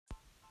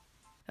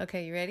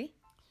Okay, you ready?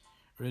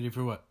 Ready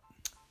for what?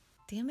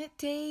 Damn it,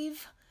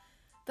 Dave.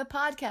 The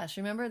podcast.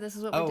 Remember, this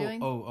is what we're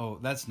doing? Oh,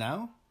 that's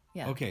now?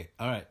 Yeah. Okay,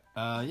 all right.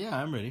 Yeah,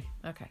 I'm ready.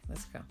 Okay,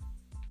 let's go.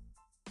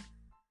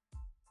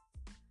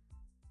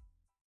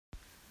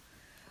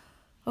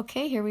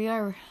 Okay, here we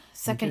are.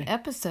 Second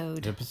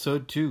episode.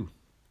 Episode 2.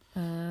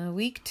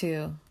 Week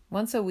 2.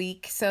 Once a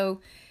week. So,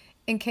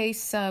 in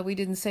case we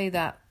didn't say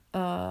that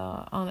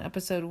on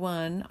episode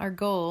 1, our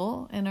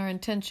goal and our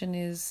intention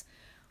is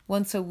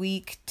once a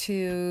week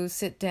to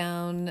sit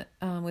down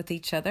with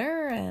each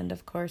other and,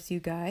 of course, you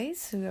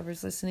guys,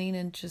 whoever's listening,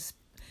 and just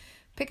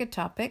pick a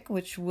topic,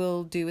 which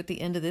we'll do at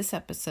the end of this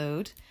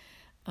episode.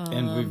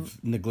 And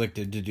we've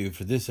neglected to do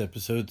for this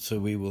episode, so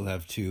we will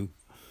have to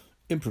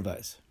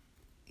improvise.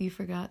 You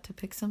forgot to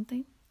pick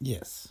something?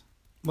 Yes.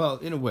 Well,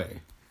 in a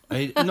way.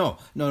 No.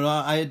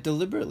 I had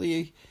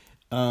deliberately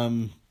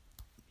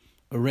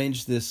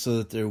arranged this so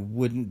that there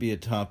wouldn't be a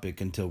topic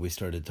until we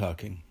started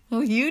talking. Oh,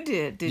 you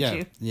did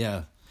you?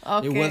 Yeah.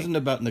 Okay. It wasn't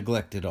about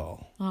neglect at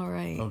all. All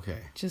right. Okay.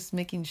 Just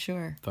making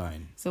sure.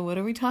 Fine. So what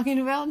are we talking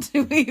about?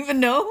 Do we even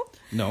know?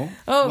 No.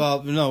 Oh.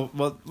 Well, no.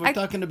 Well, we're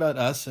talking about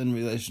us and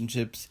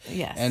relationships.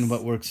 Yes. And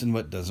what works and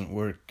what doesn't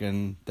work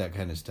and that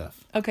kind of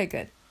stuff. Okay,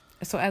 good.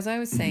 So as I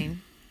was saying,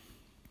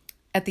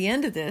 at the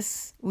end of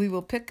this, we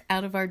will pick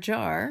out of our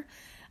jar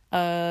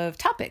of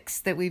topics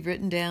that we've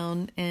written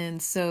down.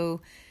 And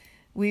so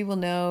we will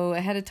know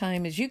ahead of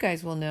time, as you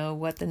guys will know,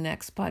 what the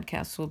next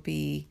podcast will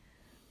be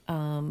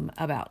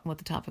about, what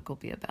the topic will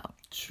be about.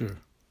 Sure.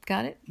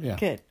 Got it? Yeah.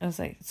 Good. I was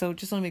like, so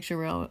just want to make sure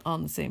we're all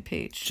on the same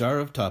page. Jar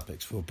of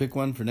topics. We'll pick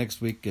one for next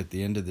week at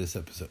the end of this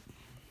episode.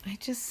 I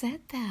just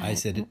said that. I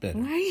said it better.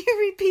 Why are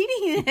you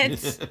repeating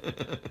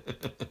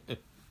it?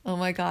 Oh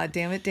my God,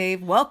 damn it,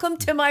 Dave. Welcome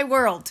to my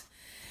world.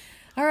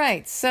 All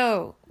right,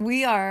 so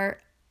we are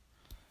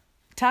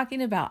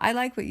talking about, I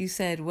like what you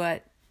said,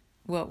 what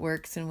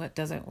works and what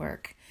doesn't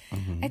work.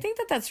 Mm-hmm. I think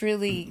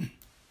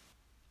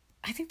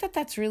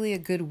that's really a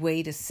good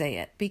way to say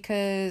it,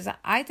 because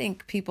I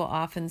think people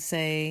often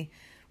say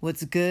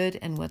what's good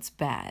and what's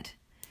bad.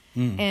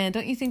 And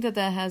don't you think that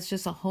has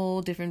just a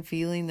whole different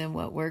feeling than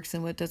what works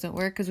and what doesn't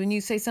work? Because when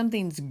you say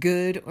something's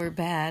good or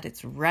bad,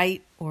 it's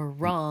right or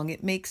wrong,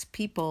 it makes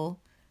people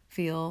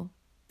feel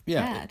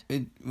bad.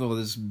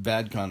 There's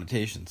bad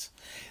connotations.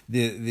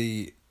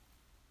 It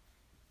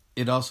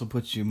also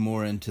puts you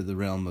more into the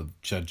realm of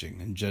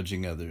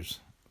judging others.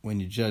 When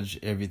you judge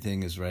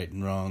everything is right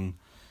and wrong,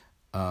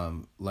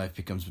 life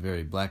becomes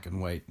very black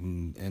and white,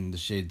 and the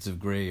shades of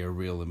gray are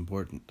real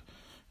important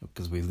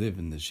because we live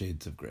in the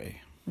shades of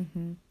gray.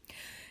 Mm-hmm.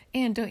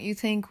 And don't you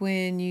think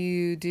when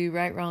you do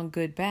right, wrong,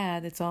 good,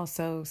 bad, it's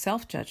also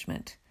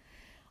self-judgment?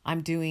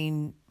 I'm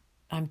doing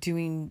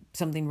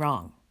something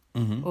wrong,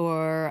 mm-hmm.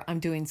 or I'm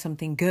doing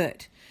something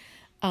good.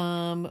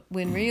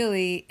 When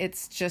really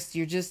it's just,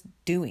 you're just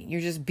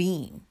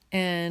being.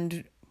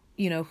 And,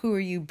 who are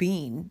you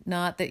being?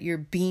 Not that you're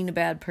being a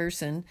bad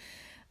person.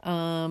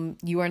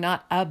 You are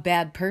not a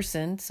bad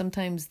person.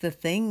 Sometimes the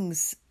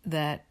things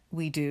that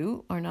we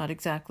do are not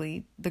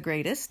exactly the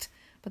greatest,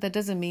 but that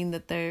doesn't mean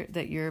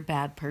that you're a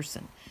bad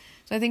person.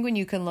 So I think when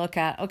you can look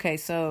at, okay,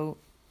 so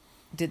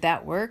did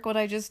that work, what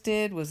I just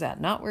did? Was that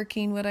not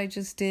working, what I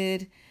just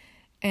did?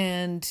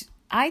 And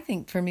I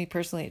think for me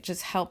personally, it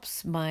just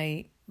helps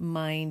my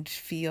mind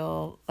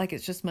feel like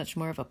it's just much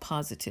more of a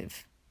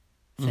positive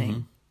thing.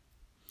 Mm-hmm.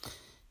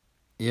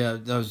 Yeah,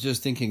 I was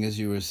just thinking as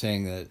you were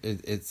saying that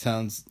it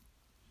sounds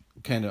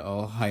kind of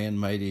all high and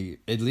mighty,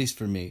 at least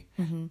for me,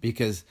 mm-hmm.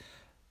 because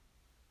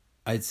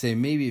I'd say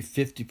maybe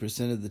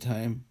 50% of the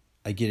time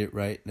I get it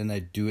right and I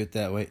do it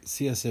that way.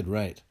 See, I said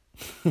right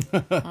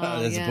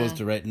as opposed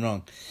to right and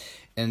wrong.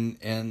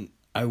 And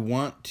I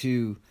want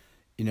to,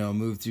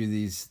 move through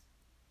these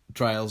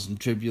trials and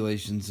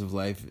tribulations of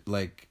life,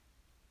 like,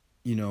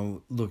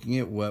 looking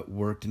at what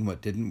worked and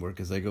what didn't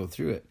work as I go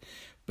through it.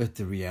 But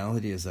the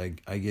reality is I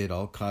get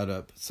all caught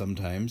up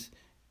sometimes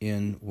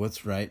in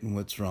what's right and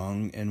what's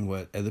wrong and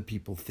what other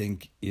people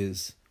think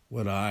is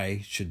what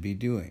I should be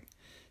doing.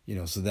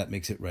 So that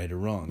makes it right or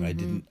wrong.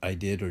 Mm-hmm. I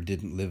did or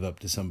didn't live up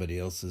to somebody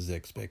else's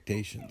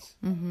expectations.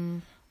 Mm-hmm.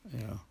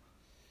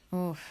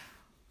 Oh,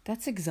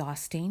 that's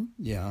exhausting.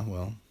 Yeah,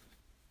 well,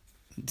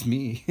 it's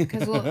me.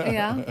 Because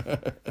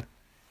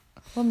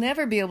we'll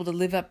never be able to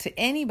live up to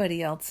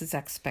anybody else's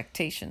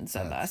expectations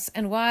of us.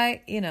 And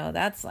why,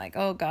 that's like,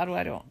 oh God,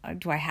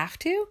 do I have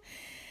to?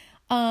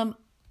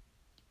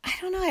 I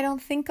don't know. I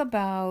don't think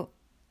about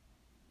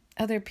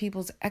other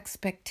people's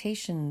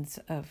expectations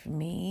of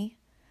me.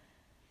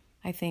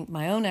 I think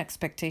my own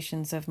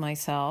expectations of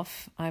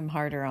myself, I'm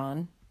harder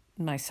on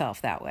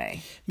myself that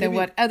way than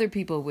what other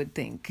people would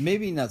think.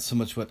 Maybe not so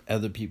much what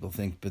other people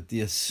think, but the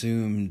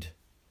assumed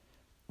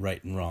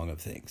right and wrong of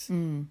things.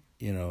 And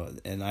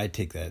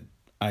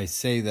I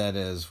say that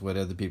as what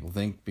other people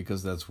think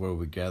because that's where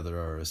we gather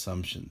our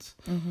assumptions.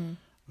 Mm-hmm.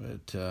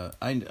 But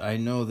I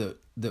know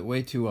that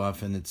way too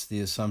often it's the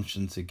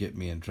assumptions that get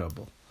me in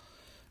trouble.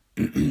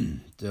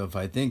 So if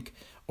I think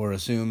or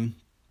assume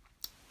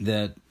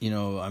that,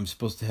 I'm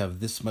supposed to have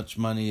this much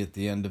money at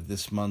the end of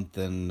this month,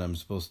 and I'm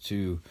supposed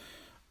to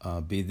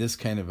be this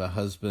kind of a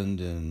husband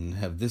and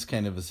have this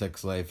kind of a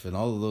sex life, and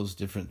all of those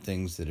different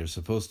things that are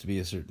supposed to be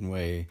a certain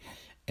way.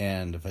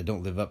 And if I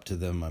don't live up to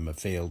them, I'm a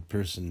failed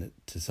person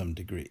to some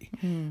degree.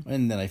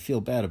 And then I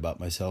feel bad about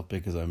myself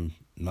because I'm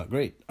not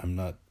great. I'm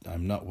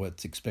not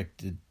what's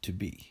expected to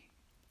be,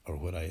 or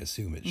what I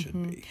assume it should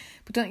be.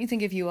 But don't you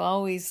think if you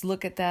always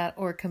look at that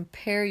or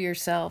compare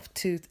yourself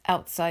to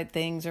outside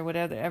things or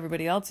whatever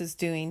everybody else is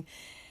doing,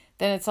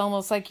 then it's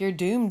almost like you're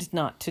doomed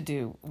not to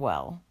do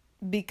well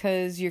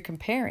because you're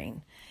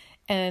comparing.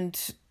 And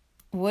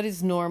what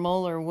is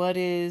normal or what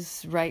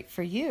is right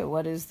for you?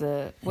 What is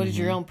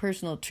your own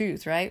personal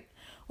truth, right?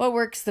 What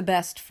works the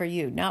best for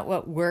you, not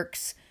what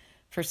works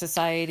for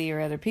society or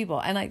other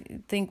people. And I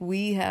think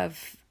we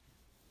have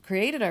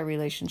created our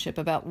relationship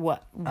about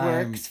what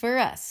works for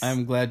us.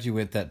 I'm glad you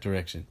went that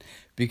direction,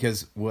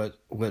 because what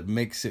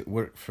makes it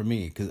work for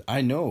me, because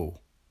I know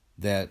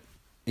that,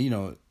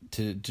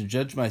 to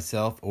judge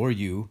myself or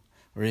you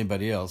or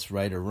anybody else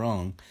right or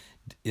wrong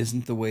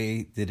isn't the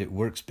way that it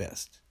works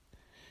best.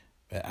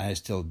 I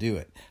still do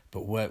it.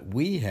 But what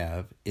we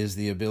have is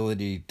the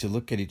ability to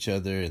look at each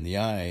other in the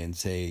eye and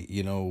say,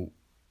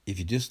 if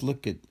you just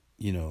look at,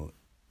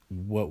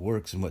 what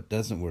works and what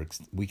doesn't work,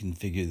 we can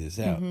figure this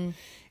out.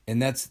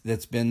 And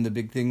that's been the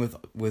big thing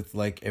with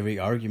like every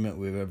argument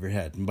we've ever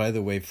had. And by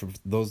the way, for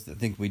those that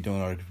think we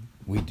don't argue,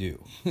 we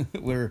do.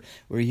 we're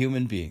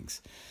human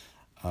beings.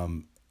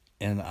 And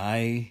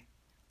I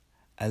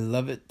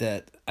love it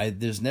that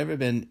there's never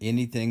been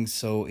anything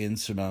so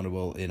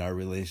insurmountable in our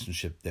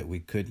relationship that we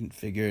couldn't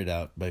figure it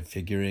out by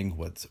figuring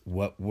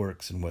what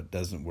works and what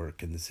doesn't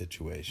work in the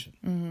situation.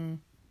 And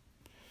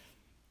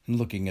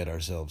looking at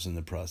ourselves in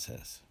the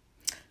process.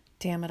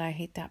 Damn it, I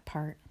hate that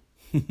part.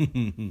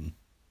 You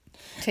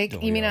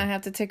mean I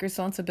have to take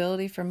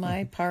responsibility for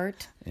my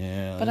part?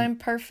 Yeah. But I'm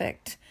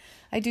perfect.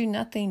 I do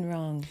nothing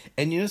wrong.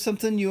 And you know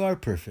something? You are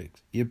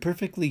perfect. You're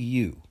perfectly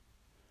you.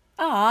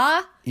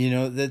 Ah,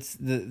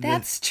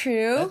 that's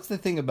true. That's the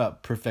thing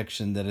about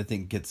perfection that I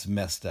think gets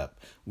messed up.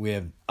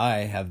 I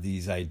have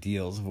these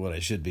ideals of what I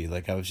should be,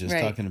 like I was just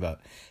talking about,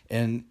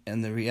 and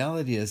the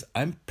reality is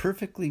I'm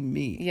perfectly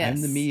me. Yes.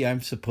 I'm the me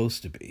I'm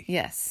supposed to be.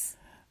 Yes.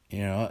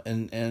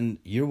 And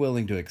you're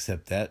willing to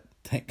accept that.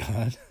 Thank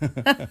God.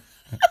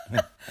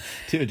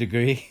 To a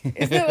degree.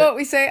 Isn't that what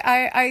we say?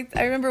 I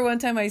remember one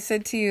time I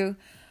said to you,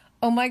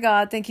 "Oh my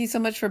God, thank you so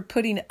much for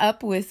putting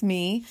up with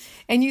me."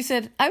 And you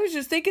said, "I was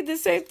just thinking the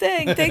same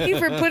thing. Thank you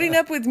for putting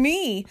up with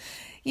me."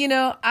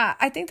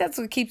 I think that's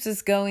what keeps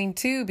us going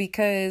too,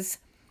 because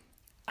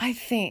I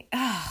think,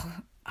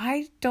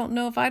 I don't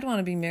know if I'd want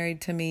to be married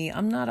to me.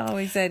 I'm not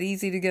always that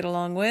easy to get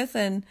along with.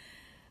 And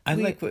I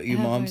like what your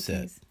mom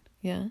said. Things.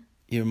 Yeah.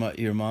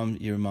 Your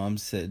mom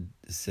said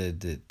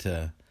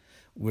that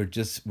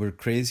we're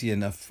crazy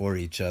enough for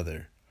each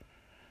other.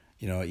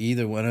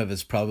 Either one of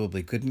us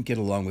probably couldn't get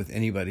along with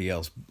anybody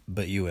else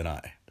but you and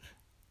I.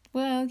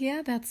 Well,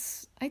 yeah,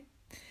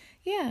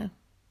 yeah.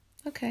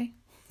 Okay.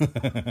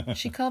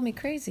 She called me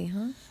crazy,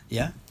 huh?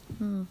 Yeah.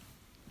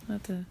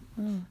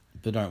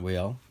 But aren't we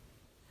all?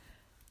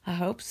 I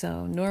hope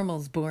so.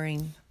 Normal's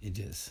boring. It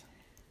is.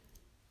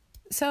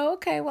 So,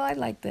 okay, well, I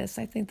like this.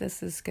 I think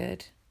this is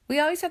good. We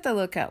always have to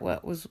look at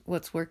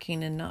what's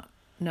working and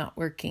not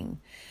working.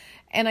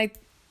 And I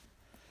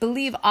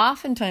believe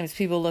oftentimes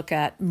people look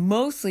at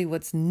mostly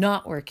what's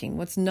not working,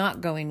 what's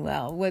not going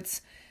well,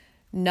 what's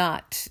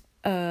not,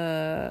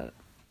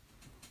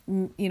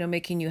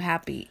 making you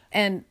happy.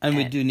 And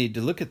we do need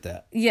to look at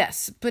that.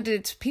 Yes,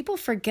 but people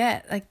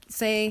forget, like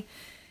say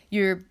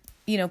you're,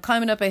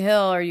 climbing up a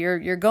hill, or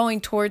you're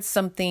going towards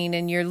something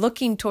and you're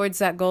looking towards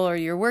that goal, or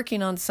you're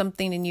working on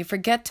something and you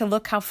forget to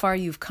look how far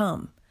you've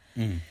come.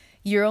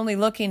 You're only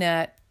looking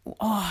at,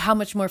 how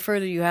much more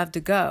further you have to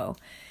go.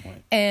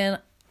 Right. And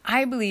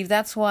I believe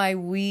that's why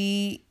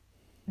we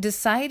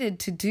decided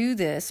to do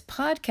this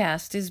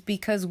podcast, is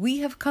because we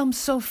have come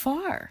so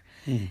far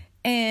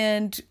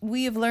and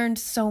we have learned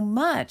so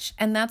much.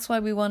 And that's why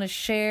we want to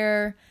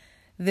share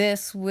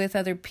this with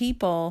other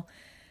people.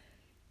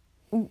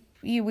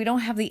 We don't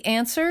have the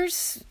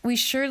answers. We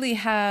surely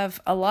have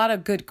a lot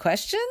of good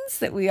questions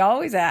that we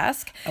always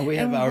ask. And we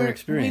have our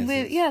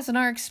experiences. And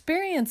our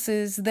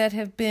experiences that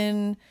have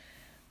been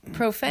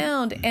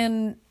profound.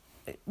 And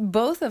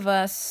both of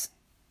us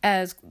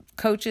as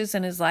coaches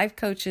and as life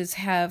coaches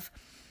have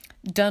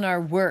done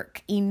our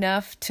work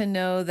enough to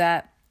know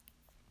that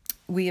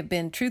we have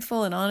been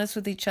truthful and honest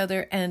with each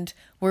other, and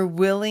we're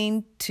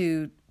willing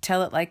to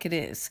tell it like it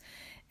is,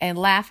 and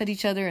laugh at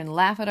each other and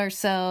laugh at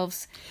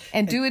ourselves,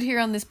 and do it here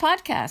on this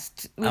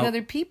podcast with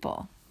other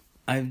people.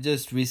 I've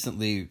just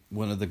recently,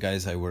 one of the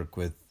guys I work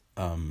with,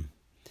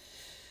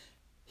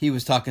 he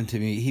was talking to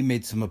me. He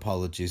made some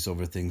apologies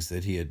over things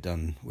that he had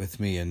done with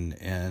me,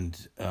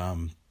 and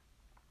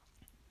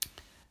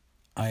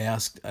I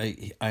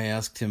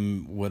asked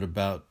him what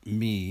about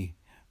me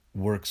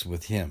works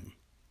with him,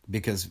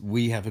 because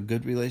we have a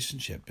good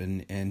relationship,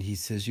 and he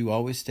says, you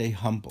always stay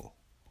humble.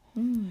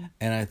 And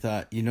I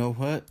thought, you know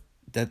what?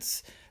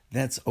 That's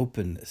that's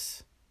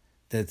openness.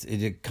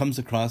 It comes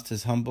across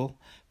as humble,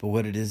 but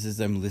what it is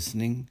I'm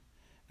listening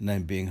and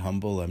I'm being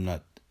humble. I'm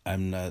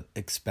not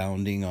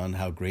expounding on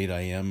how great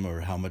I am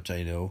or how much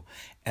I know,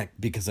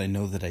 because I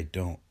know that I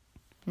don't.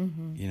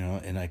 You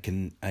know, and I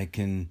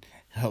can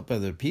help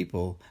other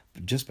people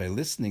just by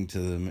listening to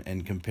them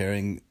and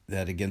comparing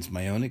that against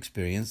my own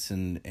experience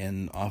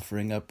and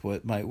offering up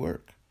what might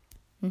work.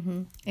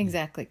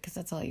 Exactly, because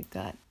that's all you've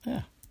got.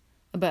 Yeah.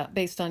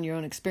 Based on your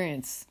own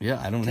experience.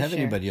 Yeah, I don't have share.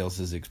 anybody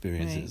else's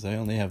experiences. Right. I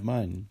only have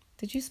mine.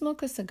 Did you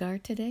smoke a cigar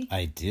today?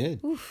 I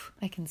did. Oof,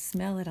 I can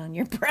smell it on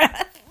your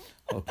breath.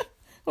 Okay.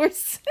 Or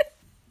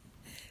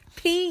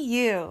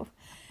P.U.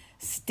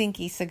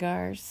 Stinky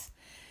cigars.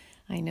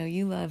 I know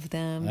you love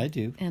them. I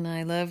do. And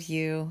I love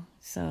you,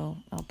 so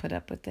I'll put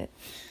up with it.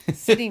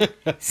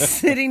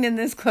 Sitting in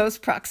this close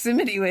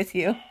proximity with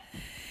you.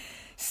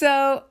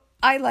 So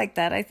I like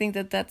that. I think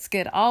that that's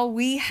good. All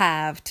we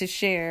have to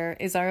share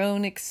is our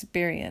own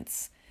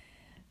experience.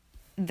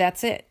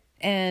 That's it.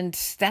 And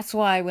that's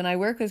why when I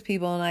work with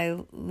people, and I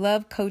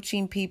love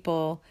coaching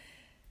people,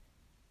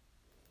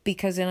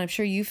 because, and I'm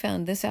sure you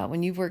found this out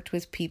when you've worked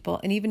with people,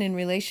 and even in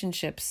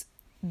relationships,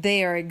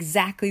 they are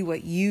exactly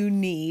what you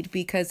need,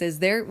 because as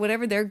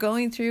whatever they're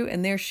going through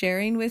and they're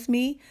sharing with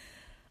me,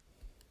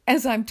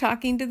 as I'm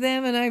talking to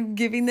them and I'm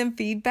giving them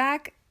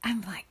feedback,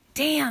 I'm like,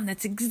 damn,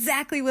 that's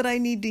exactly what I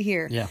need to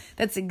hear. Yeah.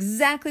 That's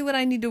exactly what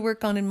I need to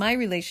work on in my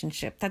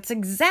relationship. That's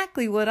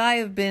exactly what I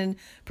have been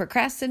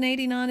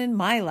procrastinating on in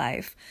my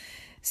life.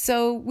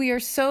 So we are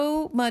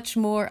so much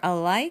more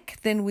alike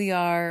than we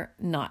are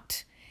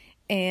not.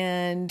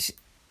 And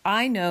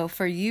I know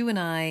for you and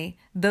I,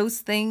 those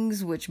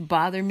things which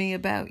bother me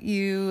about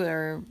you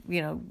or,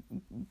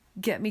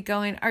 get me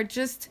going are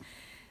just,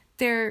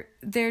 they're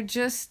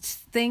just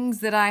things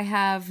that I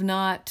have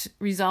not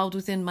resolved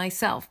within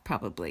myself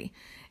probably.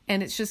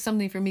 And it's just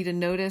something for me to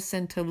notice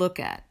and to look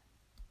at.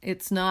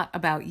 It's not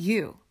about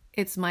you.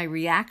 It's my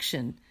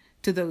reaction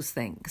to those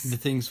things. The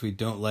things we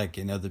don't like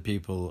in other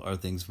people are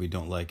things we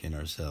don't like in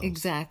ourselves.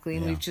 Exactly.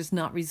 And Yeah. we've just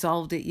not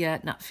resolved it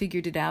yet, not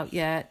figured it out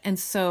yet. And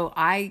so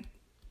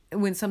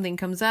when something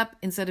comes up,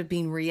 instead of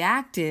being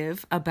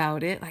reactive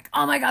about it, like,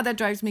 oh my God, that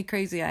drives me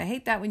crazy. I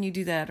hate that when you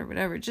do that or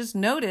whatever. Just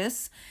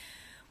notice,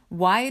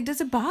 why does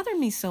it bother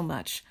me so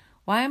much?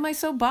 Why am I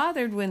so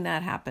bothered when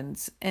that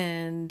happens?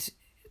 And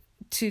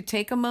to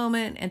take a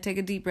moment and take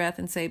a deep breath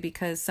and say,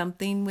 because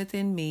something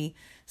within me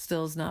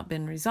still has not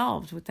been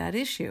resolved with that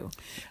issue.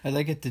 I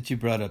like it that you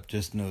brought up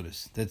just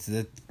notice.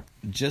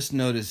 Just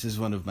notice is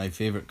one of my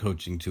favorite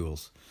coaching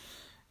tools,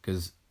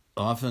 because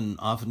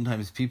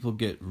oftentimes people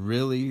get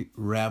really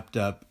wrapped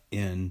up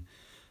in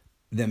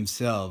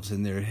themselves,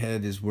 and their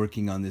head is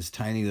working on this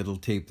tiny little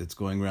tape that's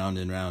going round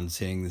and round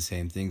saying the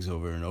same things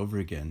over and over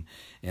again.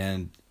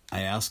 And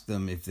I ask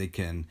them if they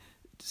can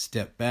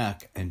step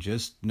back and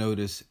just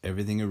notice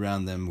everything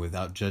around them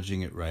without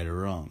judging it right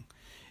or wrong.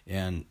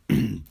 And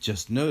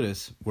just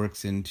notice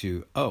works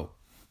into, oh,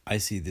 I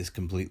see this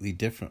completely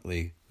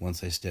differently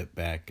once I step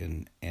back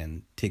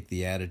and take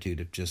the attitude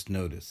of just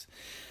notice.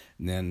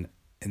 And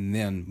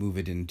then move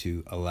it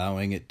into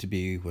allowing it to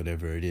be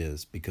whatever it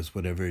is, because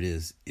whatever it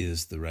is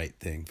the right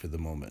thing for the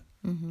moment,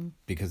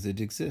 because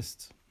it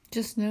exists.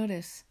 Just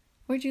notice.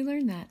 Where'd you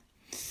learn that?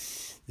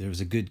 There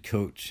was a good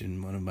coach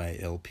in one of my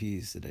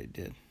LPs that I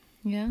did.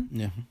 Yeah?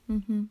 Yeah.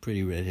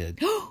 Pretty redhead.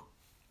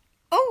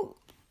 Oh,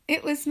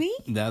 it was me?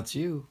 That's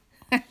you.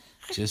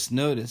 Just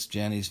notice,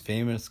 Janny's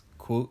famous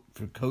quote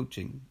for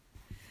coaching.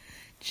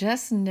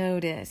 Just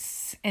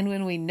notice. And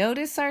when we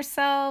notice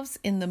ourselves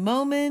in the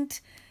moment,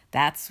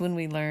 that's when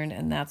we learn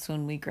and that's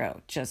when we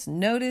grow. Just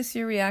notice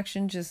your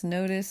reaction. Just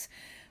notice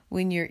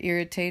when you're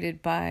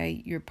irritated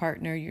by your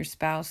partner, your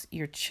spouse,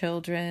 your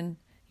children,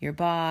 your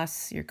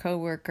boss, your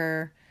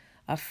coworker,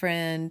 a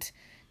friend.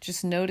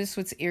 Just notice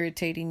what's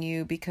irritating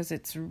you, because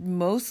it's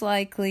most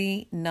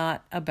likely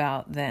not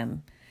about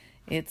them.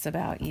 It's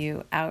about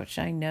you. Ouch,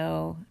 I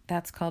know.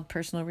 That's called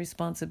personal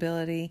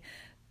responsibility.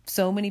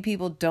 So many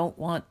people don't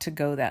want to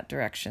go that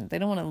direction. They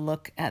don't want to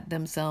look at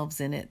themselves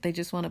in it. They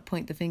just want to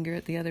point the finger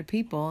at the other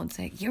people and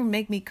say, you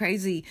make me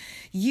crazy.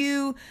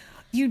 You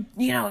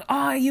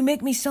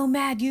make me so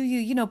mad.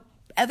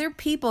 Other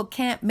people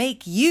can't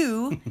make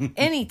you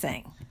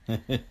anything.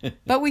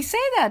 But we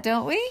say that,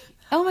 don't we?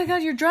 Oh my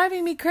God, you're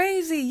driving me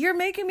crazy. You're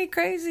making me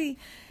crazy.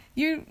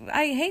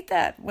 I hate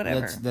that,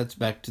 whatever. That's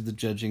back to the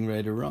judging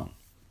right or wrong.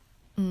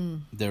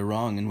 They're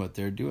wrong in what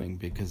they're doing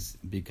because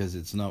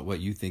it's not what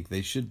you think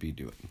they should be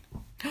doing.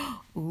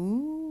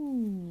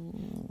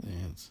 Ooh.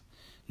 It's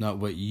not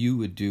what you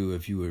would do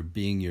if you were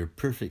being your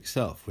perfect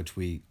self, which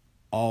we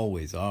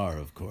always are,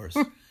 of course.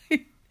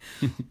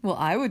 Well,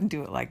 I wouldn't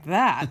do it like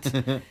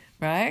that,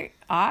 right?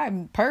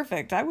 I'm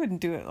perfect. I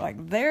wouldn't do it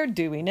like they're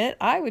doing it.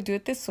 I would do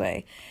it this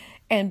way.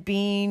 And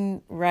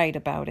being right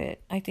about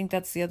it. I think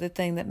that's the other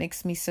thing that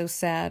makes me so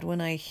sad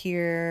when I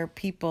hear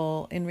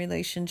people in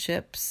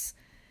relationships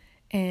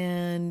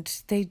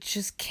and they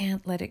just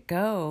can't let it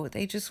go.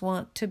 They just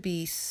want to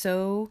be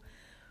so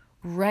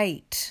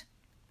right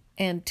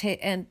and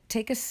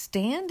take a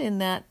stand in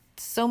that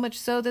so much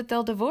so that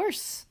they'll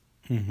divorce.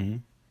 Mm-hmm.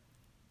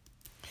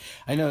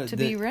 I know to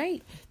be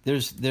right.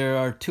 There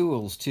are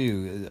tools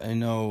too. I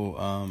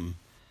know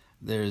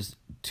there's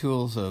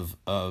tools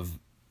of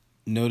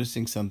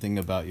noticing something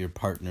about your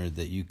partner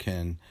that you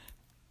can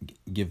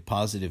give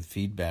positive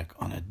feedback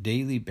on a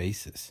daily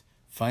basis.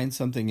 Find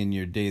something in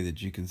your day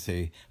that you can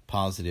say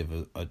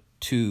positive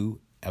to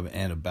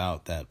and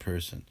about that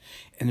person.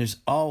 And there's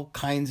all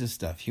kinds of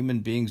stuff. Human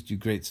beings do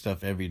great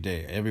stuff every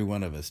day. Every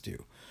one of us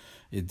do.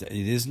 It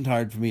isn't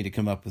hard for me to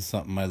come up with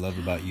something I love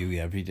about you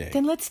every day.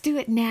 Then let's do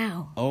it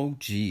now. Oh,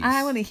 geez.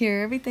 I want to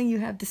hear everything you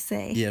have to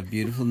say. You have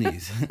beautiful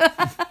knees.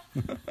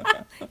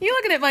 You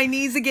looking at my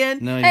knees again?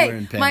 No, you're hey,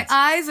 wearing pants. My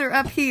eyes are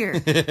up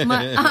here.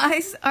 My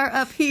eyes are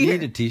up here. You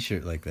need a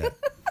t-shirt like that.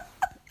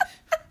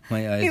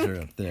 My eyes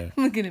are up there.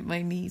 I'm looking at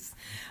my knees.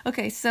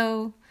 Okay,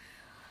 so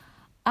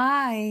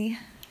I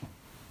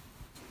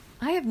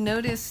have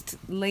noticed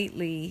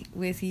lately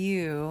with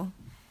you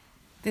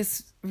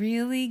this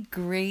really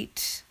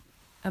great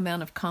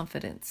amount of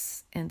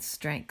confidence and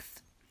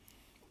strength.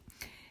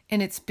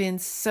 And it's been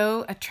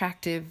so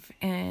attractive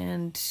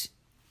and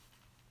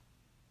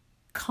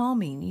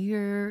calming.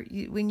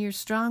 When you're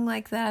strong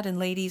like that, and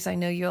ladies, I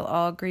know you'll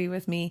all agree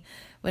with me,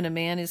 when a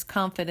man is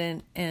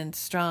confident and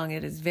strong,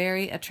 it is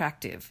very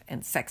attractive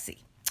and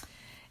sexy.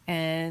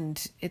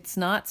 And it's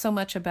not so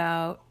much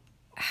about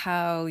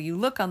how you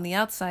look on the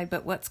outside,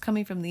 but what's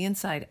coming from the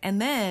inside.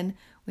 And then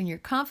when you're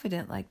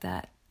confident like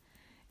that,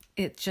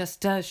 it just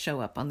does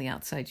show up on the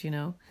outside, you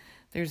know.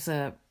 There's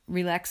a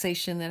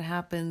relaxation that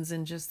happens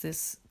and just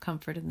this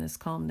comfort and this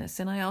calmness.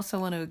 And I also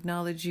want to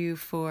acknowledge you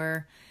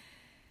for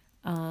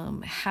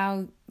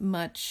how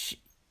much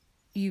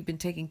you've been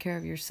taking care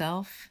of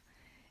yourself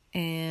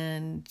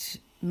and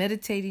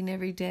meditating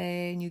every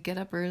day, and you get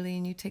up early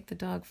and you take the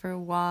dog for a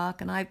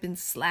walk, and I've been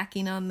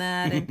slacking on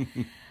that, and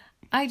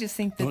I just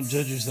think that's Don't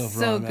judge yourself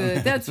so wrong,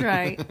 good. That's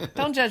right.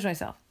 Don't judge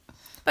myself.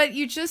 But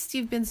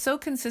you've been so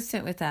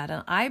consistent with that.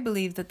 And I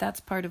believe that that's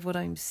part of what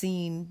I'm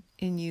seeing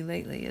in you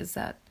lately, is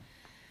that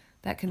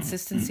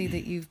consistency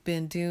that you've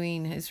been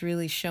doing is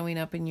really showing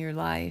up in your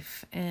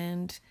life.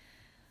 And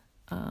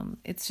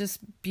it's just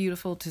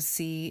beautiful to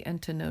see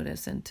and to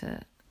notice and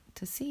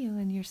to see you.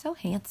 And you're so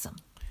handsome.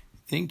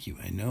 Thank you.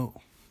 I know.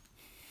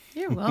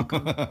 You're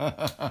welcome.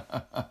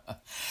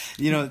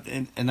 You know,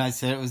 and I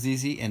said it was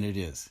easy, and it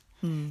is.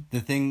 The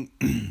thing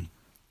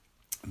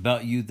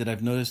about you that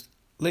I've noticed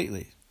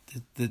lately,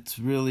 that's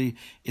really,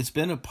 it's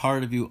been a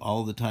part of you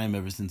all the time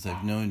ever since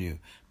I've known you.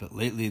 But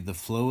lately, the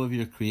flow of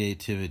your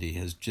creativity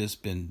has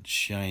just been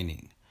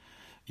shining.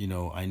 You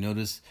know, I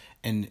notice,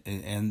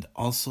 and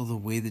also the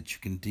way that you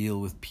can deal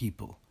with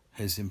people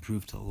has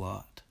improved a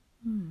lot.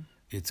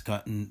 It's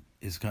gotten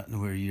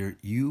where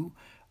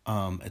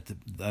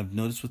I've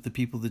noticed with the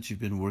people that you've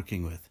been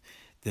working with,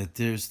 that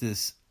there's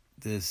this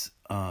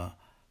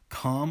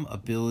calm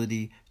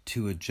ability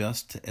to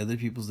adjust to other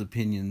people's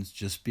opinions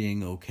just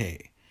being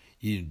okay.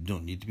 You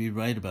don't need to be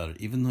right about it,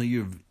 even though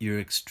you're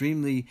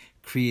extremely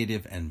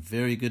creative and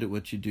very good at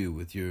what you do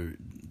with your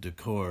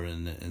decor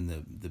and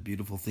the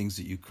beautiful things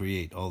that you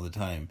create all the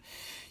time.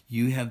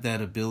 You have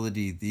that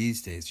ability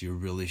these days. You're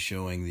really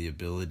showing the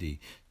ability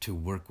to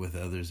work with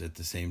others at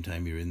the same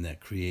time you're in that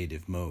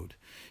creative mode.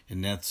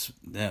 And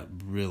that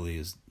really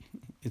is,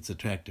 it's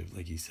attractive,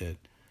 like you said.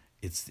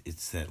 It's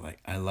that, like,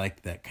 I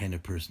like that kind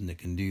of person that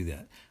can do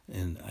that.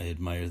 And I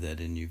admire that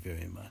in you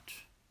very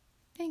much.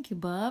 Thank you,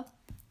 Bob.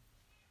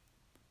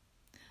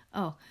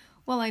 Oh,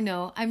 well, I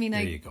know. I mean,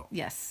 there you go.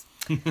 Yes.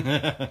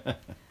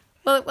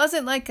 Well, it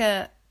wasn't like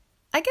I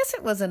guess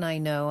it was an I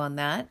know on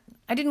that.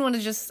 I didn't want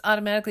to just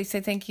automatically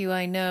say, thank you,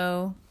 I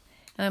know.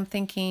 And I'm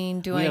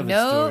thinking, do I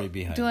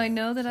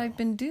know that I've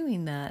been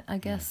doing that? I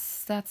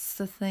guess that's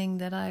the thing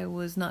that I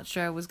was not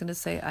sure I was going to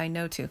say I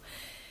know to.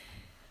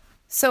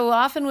 So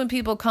often when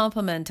people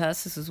compliment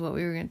us, this is what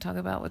we were going to talk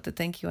about with the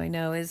thank you, I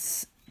know,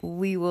 is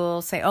we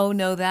will say, oh,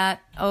 no,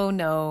 that, oh,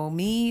 no,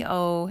 me,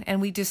 oh,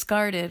 and we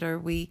discard it, or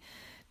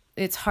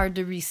it's hard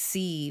to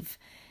receive.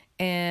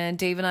 And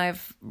Dave and I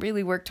have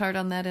really worked hard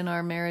on that in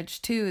our marriage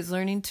too, is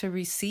learning to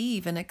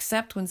receive and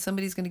accept when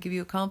somebody's going to give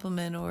you a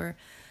compliment or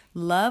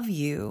love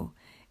you.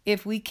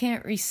 If we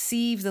can't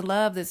receive the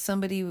love that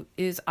somebody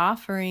is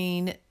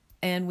offering,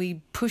 and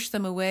we push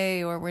them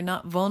away, or we're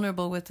not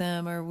vulnerable with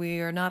them, or we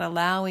are not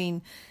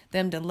allowing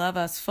them to love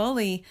us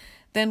fully,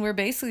 then we're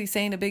basically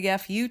saying a big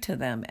F you to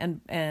them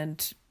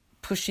and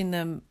pushing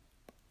them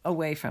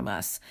away from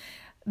us.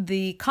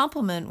 The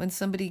compliment, when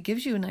somebody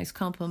gives you a nice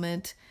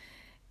compliment,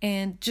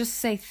 and just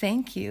say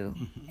thank you.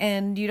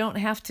 And you don't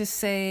have to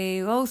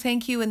say, oh,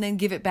 thank you, and then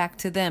give it back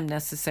to them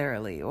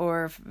necessarily,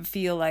 or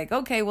feel like,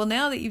 okay, well,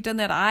 now that you've done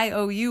that, I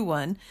owe you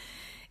one.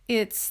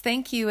 It's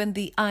thank you. And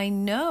the I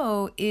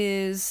know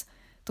is,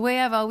 the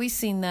way I've always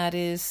seen that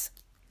is,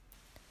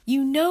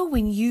 you know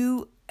when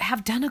you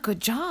have done a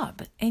good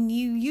job, and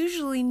you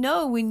usually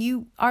know when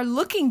you are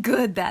looking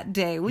good that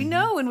day. We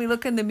know when we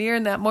look in the mirror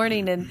in that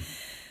morning and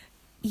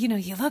you know,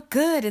 you look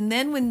good, and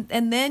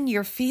then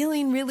you're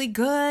feeling really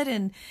good,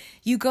 and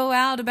you go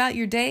out about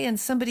your day and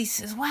somebody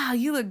says, wow,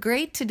 you look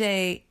great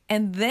today.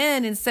 And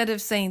then instead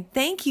of saying,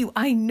 thank you,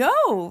 I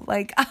know,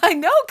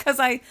 because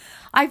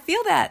I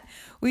feel that.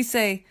 We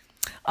say,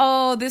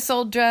 oh, this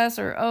old dress,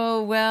 or,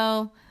 oh,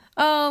 well,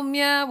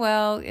 yeah,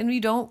 well, and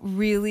we don't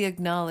really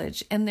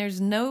acknowledge. And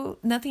there's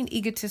nothing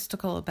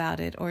egotistical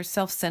about it or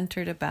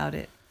self-centered about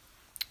it.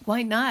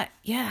 Why not?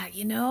 Yeah,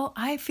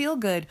 I feel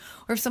good.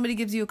 Or if somebody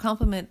gives you a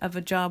compliment of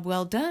a job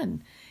well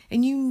done,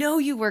 and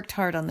you worked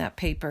hard on that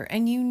paper,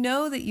 and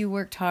that you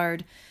worked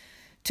hard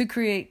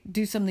to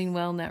do something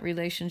well in that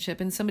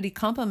relationship, and somebody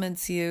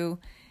compliments you,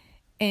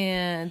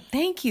 and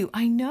thank you.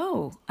 I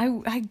know.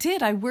 I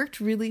did. I worked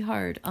really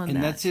hard on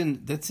that.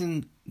 And that's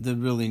in the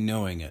really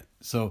knowing it.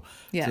 So,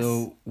 yes.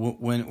 So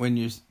when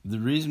the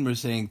reason we're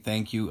saying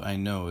thank you, I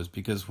know, is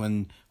because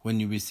when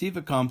you receive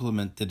a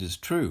compliment that is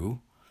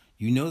true,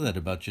 you know that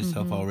about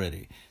yourself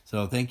already.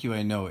 So thank you,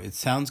 I know. It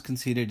sounds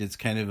conceited. It's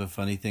kind of a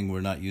funny thing.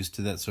 We're not used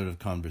to that sort of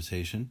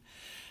conversation.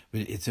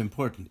 But it's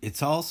important.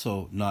 It's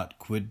also not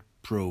quid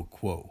pro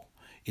quo.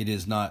 It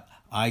is not,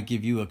 I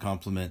give you a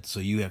compliment,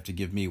 so you have to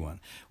give me one.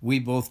 We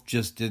both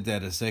just did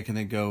that a second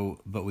ago,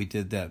 but we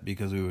did that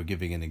because we were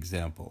giving an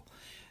example.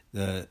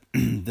 The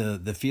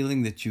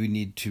feeling that you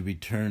need to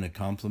return a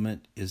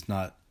compliment is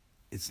not,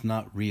 it's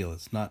not real.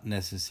 It's not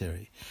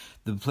necessary.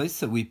 The place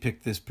that we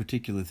picked this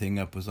particular thing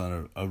up was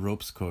on a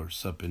ropes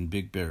course up in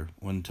Big Bear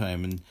one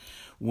time, and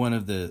one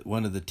of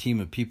the team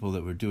of people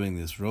that were doing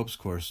this ropes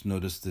course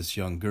noticed this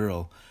young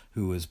girl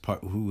who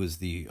was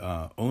the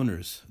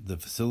owner's, the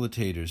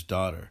facilitator's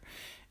daughter,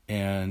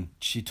 and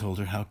she told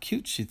her how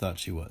cute she thought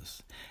she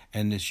was.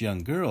 And this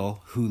young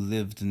girl who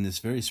lived in this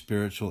very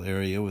spiritual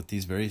area with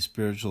these very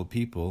spiritual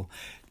people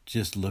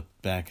just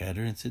looked back at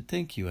her and said,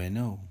 "Thank you, I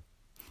know."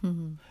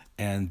 Mm-hmm.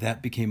 And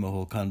that became a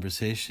whole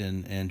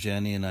conversation, and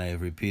Janny and I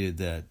have repeated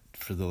that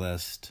for the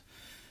last,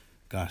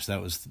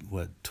 that was,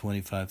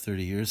 25,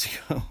 30 years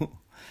ago.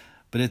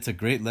 But it's a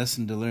great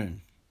lesson to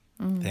learn.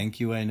 Mm-hmm. Thank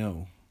you, I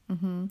know.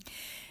 Mm-hmm.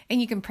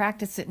 And you can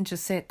practice it and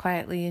just say it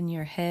quietly in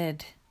your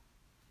head,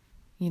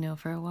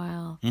 for a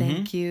while. Mm-hmm.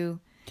 Thank you.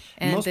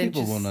 And most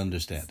people won't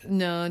understand it.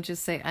 No,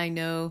 just say, I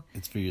know.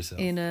 It's for yourself.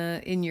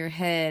 In your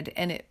head.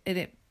 And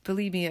it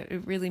believe me,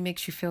 it really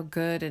makes you feel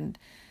good and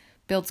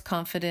builds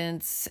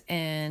confidence.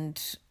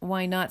 And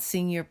why not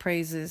sing your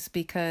praises?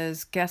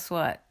 Because guess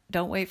what?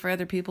 Don't wait for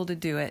other people to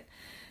do it,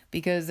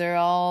 because they're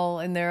all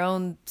in their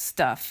own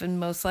stuff, and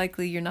most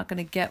likely you're not going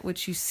to get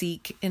what you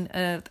seek in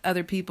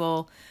other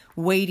people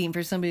waiting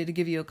for somebody to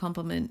give you a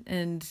compliment,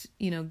 and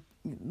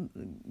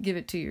give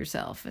it to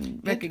yourself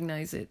and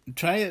recognize it.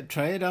 Try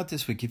it out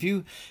this week. If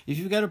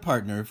you've got a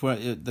partner,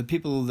 the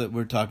people that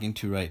we're talking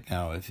to right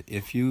now,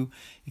 if you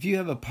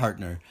have a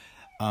partner,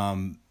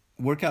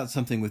 work out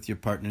something with your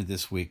partner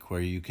this week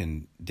where you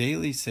can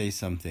daily say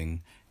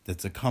something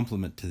that's a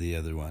compliment to the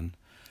other one.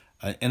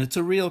 And it's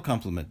a real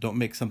compliment. Don't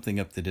make something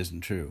up that isn't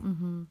true.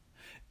 Mm-hmm.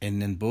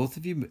 And then both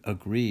of you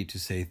agree to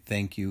say,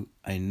 thank you,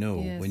 I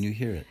know, yes, when you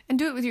hear it. And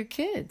do it with your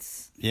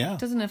kids. Yeah. It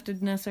doesn't have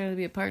to necessarily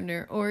be a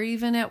partner, or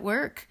even at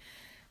work.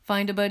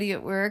 Find a buddy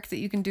at work that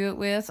you can do it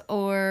with,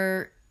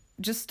 or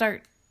just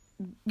start,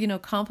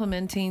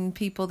 complimenting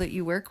people that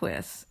you work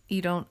with.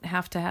 You don't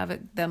have to have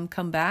them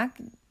come back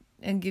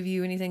and give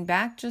you anything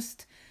back.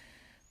 Just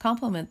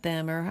compliment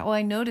them. Or,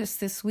 I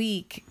noticed this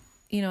week,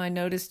 I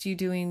noticed you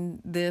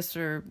doing this,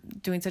 or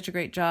doing such a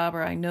great job,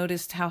 or I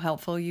noticed how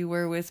helpful you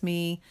were with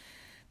me.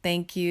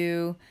 Thank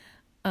you.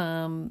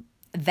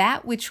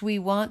 That which we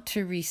want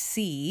to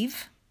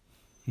receive,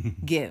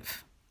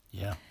 give.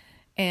 Yeah.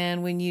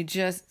 And when you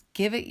just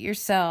give it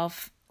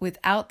yourself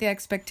without the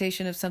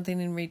expectation of something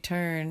in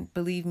return,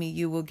 believe me,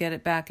 you will get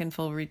it back in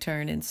full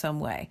return in some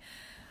way.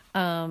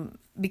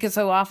 Because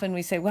so often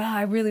we say, well,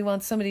 I really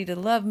want somebody to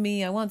love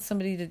me. I want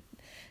somebody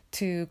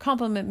to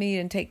compliment me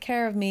and take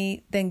care of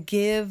me. Then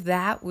give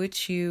that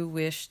which you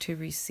wish to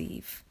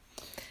receive.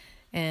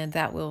 And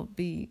that will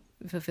be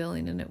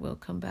fulfilling, and it will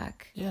come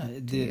back. Yeah.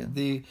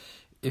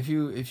 If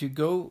you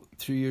go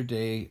through your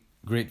day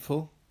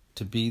grateful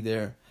to be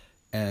there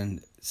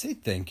and say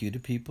thank you to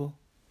people,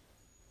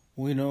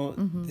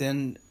 mm-hmm.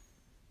 then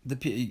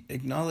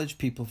acknowledge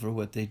people for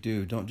what they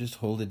do. Don't just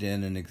hold it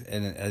in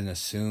and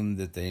assume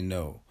that they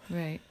know.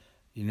 Right.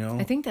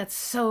 I think that's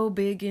so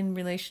big in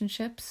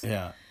relationships.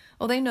 Yeah.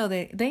 Well, they know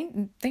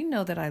they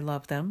know that I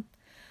love them.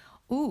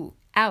 Ooh,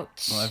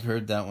 ouch. Well, I've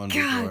heard that one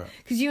before.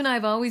 Because you and I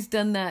have always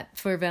done that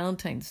for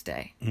Valentine's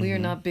Day. Mm-hmm. We are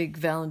not big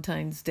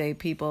Valentine's Day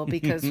people,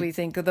 because we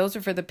think those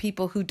are for the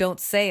people who don't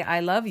say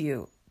I love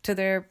you to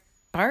their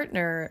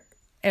partner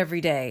every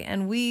day.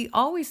 And we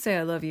always say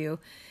I love you.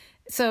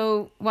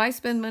 So why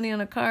spend money on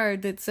a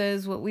card that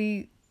says what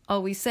we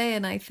always say?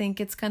 And I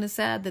think it's kind of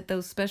sad that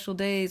those special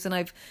days, and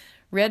I've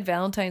read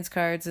Valentine's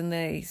cards and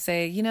they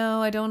say,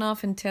 I don't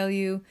often tell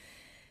you,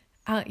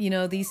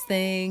 these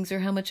things, or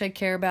how much I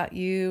care about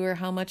you, or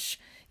how much,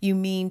 you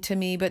mean to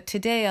me, but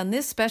today, on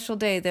this special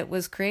day that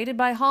was created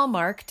by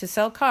Hallmark to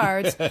sell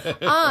cards,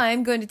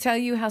 I'm going to tell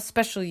you how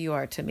special you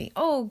are to me.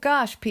 Oh,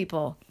 gosh,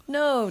 people.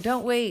 No,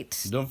 don't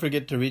wait. Don't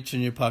forget to reach in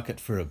your pocket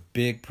for a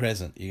big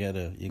present. You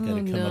gotta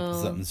come up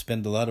with something.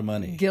 Spend a lot of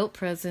money. Guilt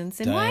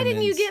presents. And why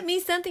didn't you get me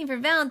something for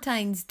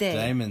Valentine's Day?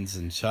 Diamonds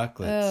and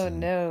chocolates. Oh,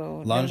 and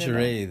no.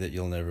 lingerie that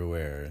you'll never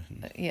wear.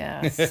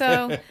 Yeah.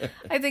 So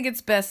I think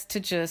it's best to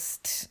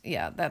just,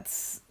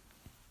 that's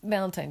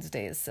Valentine's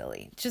Day is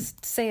silly.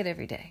 Just say it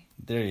every day.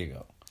 There you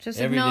go. Just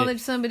acknowledge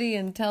somebody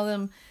and tell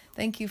them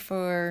thank you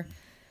for,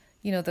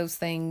 those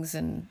things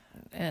and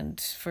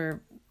for,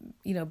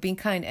 being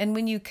kind. And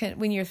when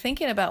you're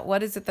thinking about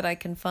what is it that I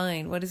can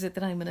find, what is it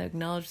that I'm going to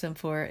acknowledge them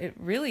for, it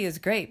really is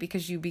great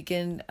because you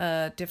begin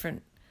a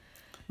different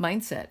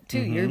mindset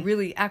too. Mm-hmm. You're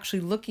really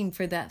actually looking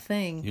for that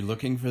thing. You're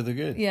looking for the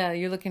good. Yeah,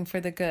 you're looking for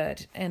the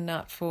good and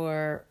not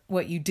for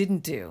what you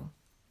didn't do,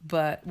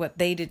 but what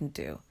they didn't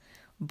do,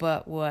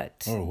 but what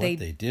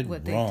they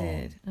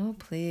did. Oh,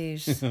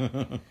 please.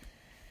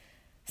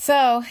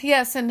 So,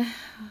 yes, and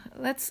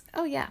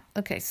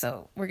okay,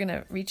 so we're going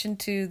to reach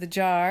into the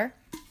jar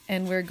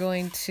and we're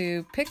going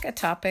to pick a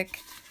topic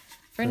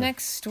for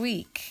next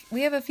week.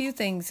 We have a few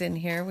things in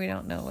here. We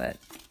don't know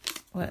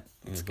what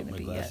it's going to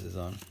be yet. Glasses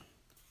on.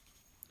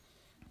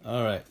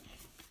 All right.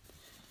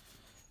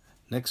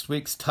 Next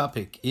week's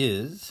topic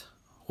is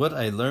what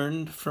I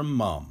learned from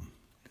Mom.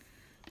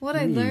 What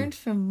I learned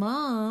from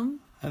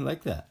Mom? I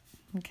like that.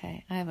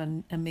 Okay, I have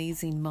an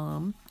amazing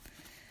mom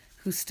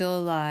who's still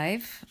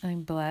alive.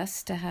 I'm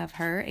blessed to have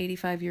her,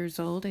 85 years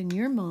old, and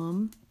your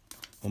mom.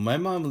 Well, my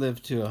mom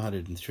lived to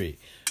 103,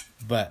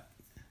 but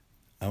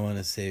I want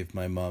to save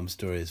my mom's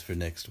stories for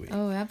next week.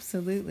 Oh,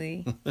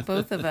 absolutely.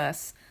 Both of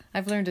us.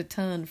 I've learned a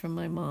ton from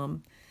my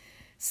mom.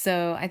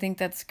 So I think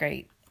that's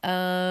great.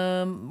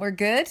 We're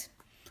good?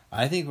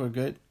 I think we're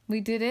good. We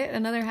did it.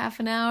 Another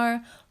half an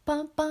hour.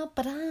 Bum, bum,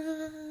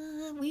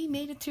 ba-da. We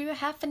made it through a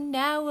half an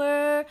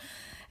hour.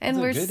 And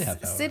we're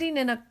sitting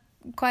in a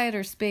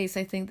quieter space.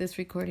 I think this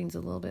recording's a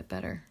little bit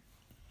better.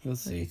 We'll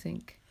see. What do you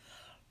think?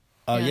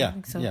 Oh, yeah. I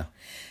think so. Yeah.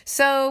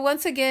 So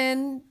once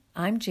again,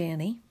 I'm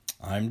Janny.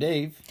 I'm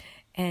Dave.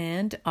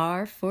 And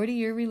our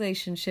 40-year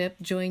relationship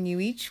join you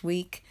each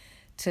week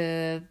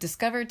to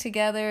discover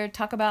together,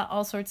 talk about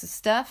all sorts of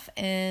stuff,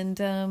 and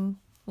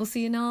we'll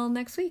see you all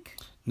next week.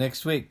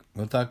 Next week,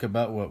 we'll talk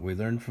about what we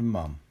learned from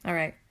Mom. All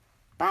right.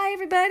 Bye,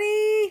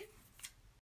 everybody.